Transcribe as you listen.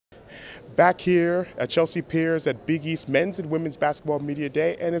Back here at Chelsea Piers at Big East Men's and Women's Basketball Media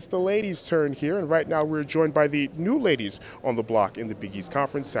Day, and it's the ladies' turn here. And right now we're joined by the new ladies on the block in the Big East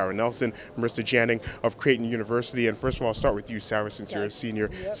Conference, Sarah Nelson, Marissa Janning of Creighton University. And first of all, I'll start with you, Sarah, since you're a senior,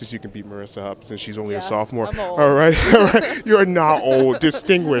 since you can beat Marissa up since she's only a sophomore. I'm old. All right, you're not old,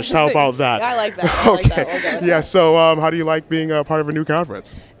 distinguished. How about that? I like that. I like that. Yeah. So, how do you like being a part of a new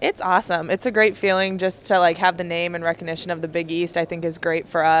conference? It's awesome. It's a great feeling just to have the name and recognition of the Big East. I think is great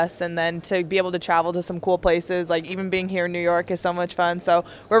for us, and then to be able to travel to some cool places, like even being here in New York is so much fun. So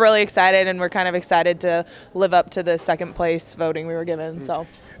we're really excited, and we're kind of excited to live up to the second place voting we were given. So,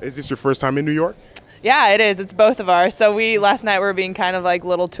 is this your first time in New York? Yeah, it is. It's both of ours. So last night we were being kind of like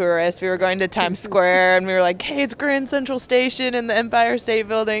little tourists. We were going to Times Square, and we were like, hey, it's Grand Central Station and the Empire State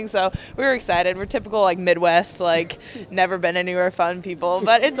Building. So we were excited. We're typical Midwest, never been anywhere fun people,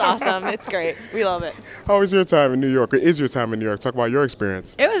 but it's awesome. It's great. We love it. How was your time in New York, or is your time in New York? Talk about your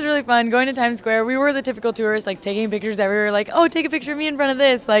experience. It was really fun going to Times Square. We were the typical tourists, taking pictures everywhere, oh, take a picture of me in front of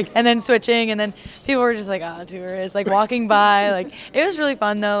this, and then switching, and then people were just tourists, walking by. It was really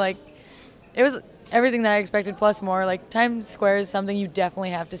fun though. It was everything that I expected plus more. Times Square is something you definitely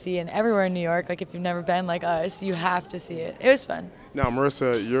have to see, and everywhere in New York, if you've never been like us, you have to see it. It was fun. Now,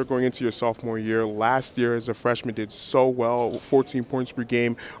 Marissa, you're going into your sophomore year. Last year as a freshman did so well, 14 points per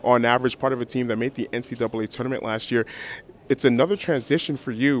game on average, part of a team that made the NCAA tournament last year. It's another transition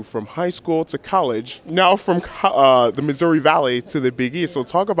for you from high school to college, now from the Missouri Valley to the Big East. So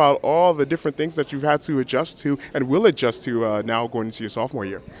talk about all the different things that you've had to adjust to and will adjust to now going into your sophomore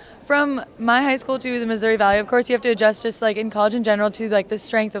year. From my high school to the Missouri Valley, of course, you have to adjust just in college in general to the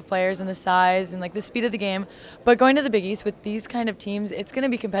strength of players and the size and the speed of the game. But going to the Big East with these kind of teams, it's going to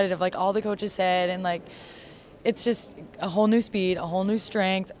be competitive, like all the coaches said, and it's just a whole new speed, a whole new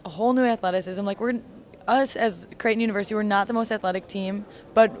strength, a whole new athleticism. Us as Creighton University, we're not the most athletic team,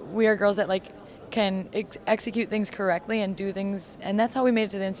 but we are girls that can execute things correctly and do things, and that's how we made it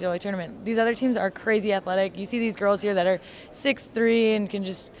to the NCAA tournament. These other teams are crazy athletic. You see these girls here that are 6'3" and can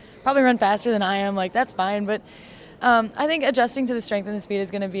just probably run faster than I am. That's fine, but I think adjusting to the strength and the speed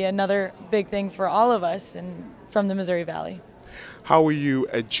is going to be another big thing for all of us and from the Missouri Valley. How will you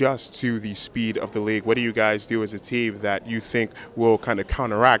adjust to the speed of the league? What do you guys do as a team that you think will kind of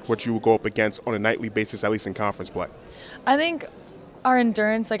counteract what you will go up against on a nightly basis, at least in conference play? I think our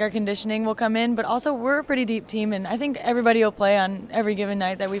endurance, our conditioning will come in, but also we're a pretty deep team, and I think everybody will play on every given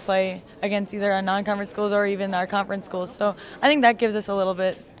night that we play against either our non-conference schools or even our conference schools. So I think that gives us a little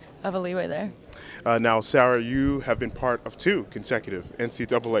bit of a leeway there. Now, Sarah, you have been part of 2 consecutive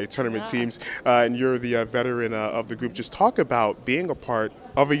NCAA tournament teams, and you're the veteran of the group. Just talk about being a part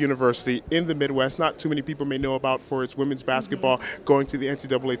of a university in the Midwest, not too many people may know about for its women's basketball, going to the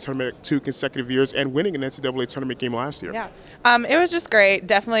NCAA tournament 2 consecutive years and winning an NCAA tournament game last year. Yeah, it was just great.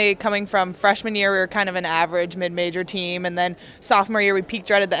 Definitely coming from freshman year, we were kind of an average mid-major team, and then sophomore year we peaked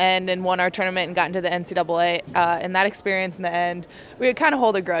right at the end and won our tournament and got into the NCAA. And that experience in the end, we would kind of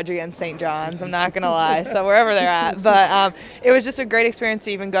hold a grudge against St. John's, I'm not going to lie, so wherever they're at. But it was just a great experience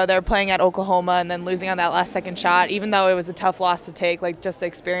to even go there playing at Oklahoma and then losing on that last second shot, even though it was a tough loss to take, just the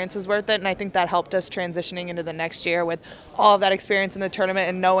experience was worth it, and I think that helped us transitioning into the next year with all of that experience in the tournament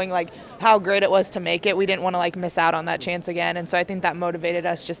and knowing how great it was to make it. We didn't want to miss out on that chance again, and so I think that motivated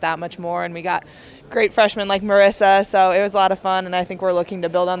us just that much more, and we got great freshmen like Marissa, so it was a lot of fun, and I think we're looking to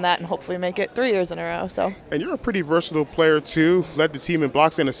build on that and hopefully make it 3 years in a row. So. And you're a pretty versatile player too, led the team in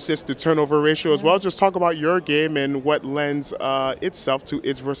blocks and assists to turnover ratio as well. Just talk about your game and what lends itself to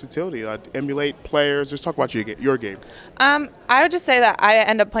its versatility. Emulate players, just talk about your game. I would just say that I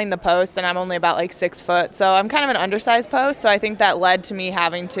end up playing the post, and I'm only about 6 foot, so I'm kind of an undersized post, so I think that led to me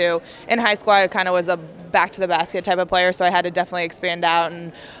having to, in high school I kind of was a back to the basket type of player, so I had to definitely expand out,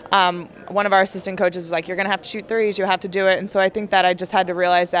 and one of our assistant coaches was like, you're going to have to shoot threes, you have to do it, and so I think that I just had to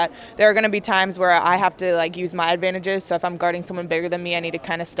realize that there are going to be times where I have to use my advantages, so if I'm guarding someone bigger than me, I need to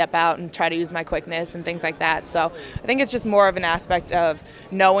kind of step out and try to use my quickness and things like that. So I think it's just more of an aspect of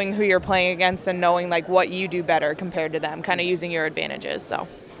knowing who you're playing against and knowing what you do better compared to them, kind of using your advantages. So.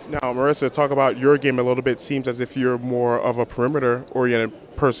 Now, Marissa, talk about your game a little bit. Seems as if you're more of a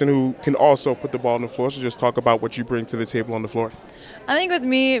perimeter-oriented person who can also put the ball on the floor. So just talk about what you bring to the table on the floor. I think with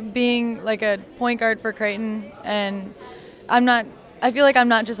me being a point guard for Creighton, and I feel like I'm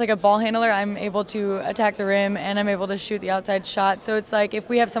not just a ball handler. I'm able to attack the rim, and I'm able to shoot the outside shot. So it's if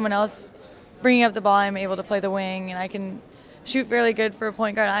we have someone else bringing up the ball, I'm able to play the wing, and I can shoot fairly good for a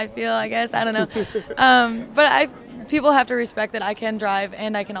point guard, I feel, I guess. I don't know. But people have to respect that I can drive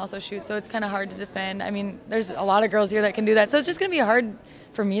and I can also shoot, so it's kind of hard to defend. I mean, there's a lot of girls here that can do that, so it's just going to be hard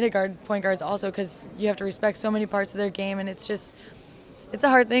for me to guard point guards also because you have to respect so many parts of their game, and it's just it's a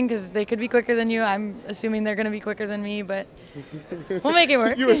hard thing because they could be quicker than you. I'm assuming they're going to be quicker than me, but we'll make it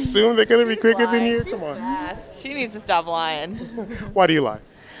work. You assume they're going to be quicker than you? She's Come on. fast. She needs to stop lying. Why do you lie?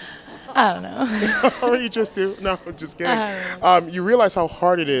 I don't know. Or you just do? No, just kidding. You realize how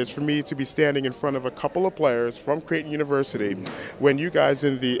hard it is for me to be standing in front of a couple of players from Creighton University when you guys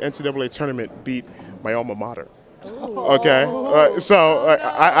in the NCAA tournament beat my alma mater. Okay,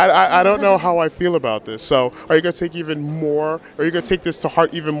 I don't know how I feel about this. So are you going to take even more, are you going to take this to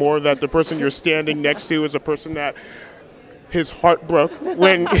heart even more that the person you're standing next to is a person that his heart broke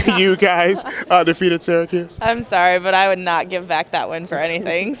when you guys defeated Syracuse? I'm sorry, but I would not give back that win for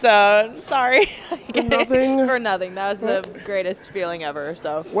anything. So sorry. For nothing? For nothing. That was the greatest feeling ever.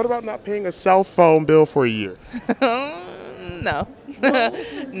 So. What about not paying a cell phone bill for a year? No.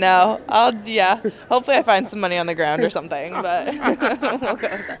 No. Hopefully I find some money on the ground or something, but we'll go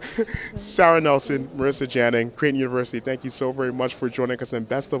with that. Sarah Nelson, Marissa Janning, Creighton University, thank you so very much for joining us, and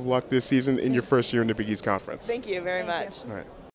best of luck this season in your first year in the Big East Conference. Thank you very much. All right.